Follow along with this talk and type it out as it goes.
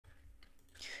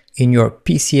In your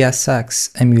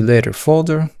PSX emulator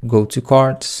folder, go to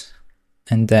cards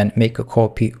and then make a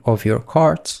copy of your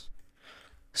cards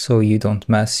so you don't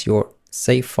mess your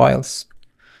save files.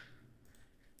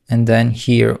 And then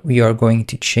here we are going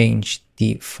to change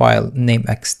the file name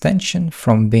extension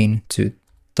from bin to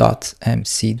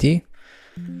 .mcd.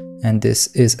 And this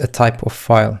is a type of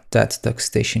file that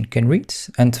DuckStation can read.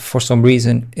 And for some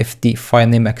reason, if the file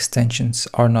name extensions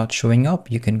are not showing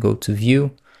up, you can go to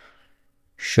View,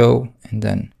 Show, and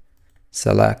then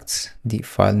select the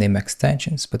file name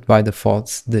extensions. But by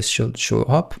default, this should show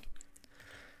up.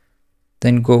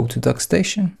 Then go to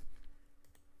DuckStation.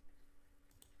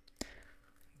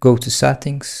 Go to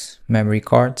Settings, Memory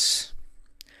Cards.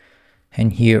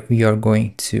 And here we are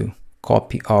going to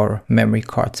copy our memory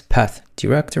card path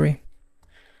directory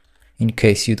in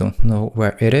case you don't know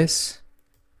where it is.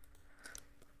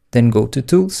 Then go to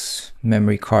Tools,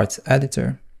 Memory Card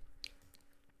Editor.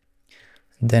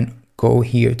 Then go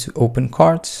here to Open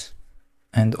Cards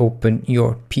and open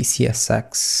your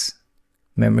PSX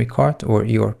memory card or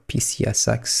your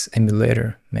PSX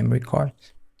emulator memory card.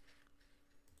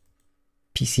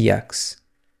 PSX.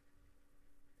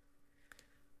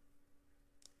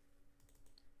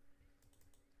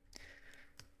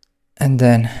 And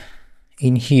then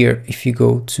in here, if you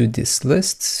go to this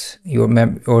list, your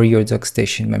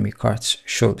DuckStation memory cards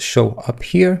should show up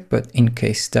here. But in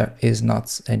case there is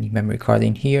not any memory card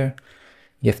in here,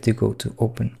 you have to go to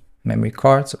Open Memory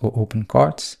Cards or Open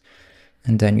Cards.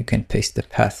 And then you can paste the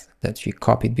path that you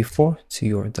copied before to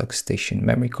your DuckStation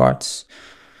memory cards.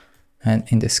 And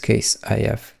in this case, I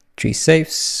have 3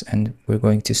 saves, and we're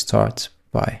going to start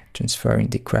by transferring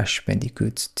the Crash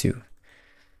Bandicoot to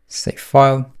save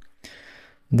file.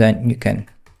 Then you can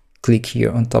click here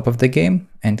on top of the game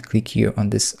and click here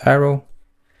on this arrow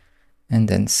and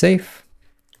then save,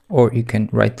 or you can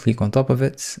right click on top of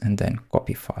it and then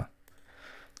copy file.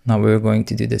 Now we're going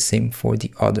to do the same for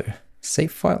the other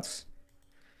save files.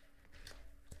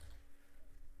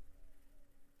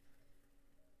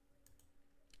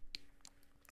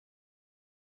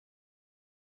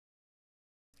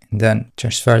 And then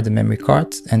transfer the memory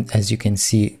card, and as you can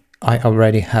see, I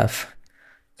already have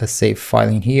a save file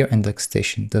in here, and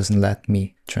DuckStation doesn't let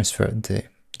me transfer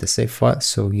the save file,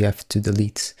 so you have to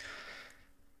delete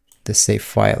the save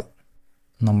file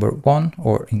number 1,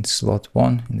 or in slot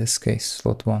 1, in this case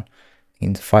slot 1,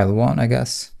 in file 1 I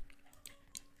guess.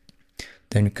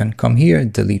 Then you can come here,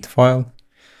 delete file,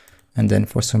 and then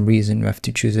for some reason you have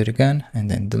to choose it again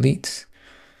and then delete,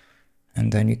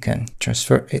 and then you can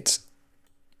transfer it,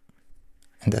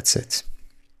 and that's it.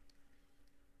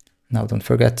 Now don't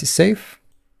forget to save.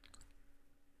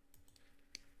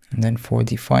 And then for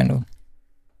the final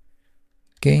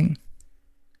game,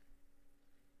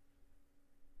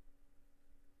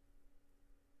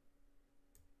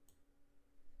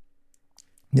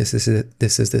 this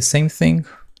is the same thing.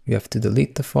 You have to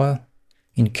delete the file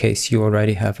in case you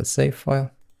already have a save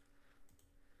file,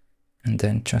 and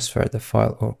then transfer the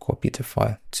file or copy the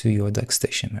file to your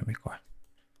DuckStation memory card.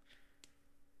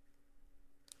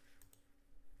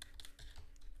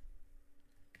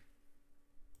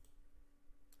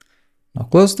 Now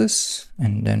close this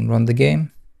and then run the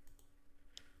game.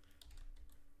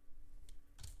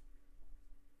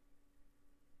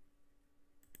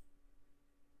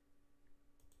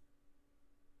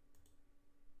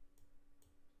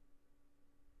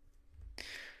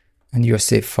 And your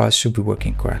save file should be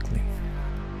working correctly.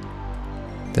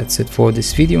 That's it for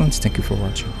this video, and thank you for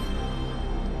watching.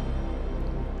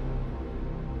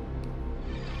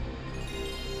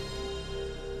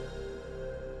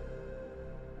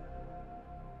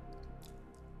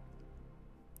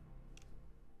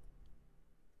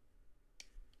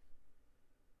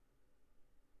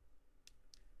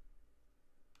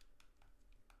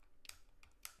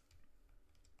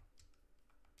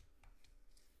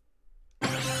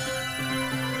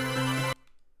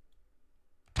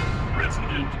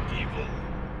 Resident Evil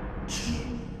 2.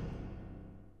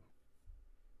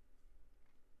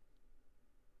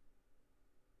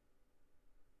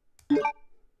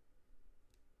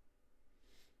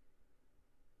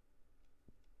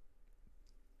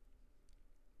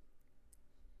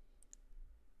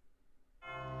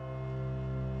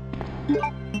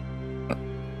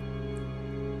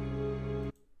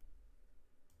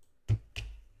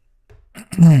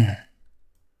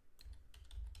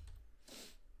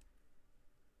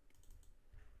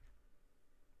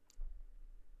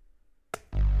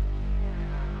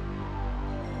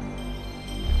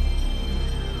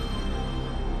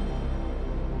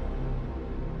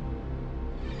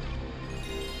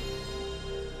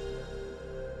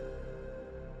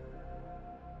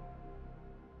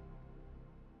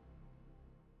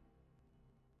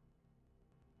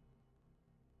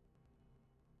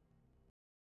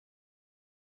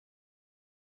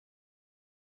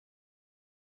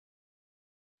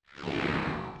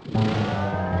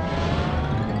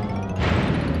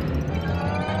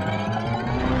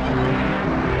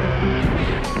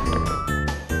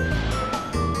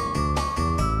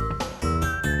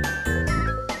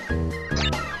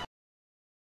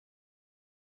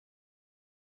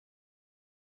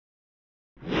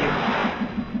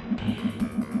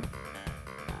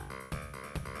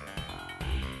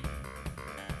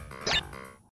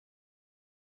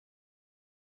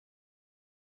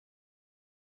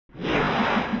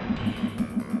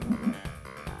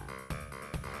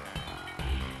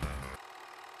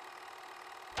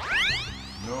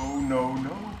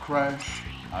 crash?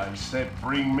 I said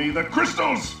bring me the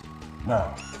crystals!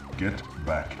 Now, get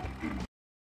back in.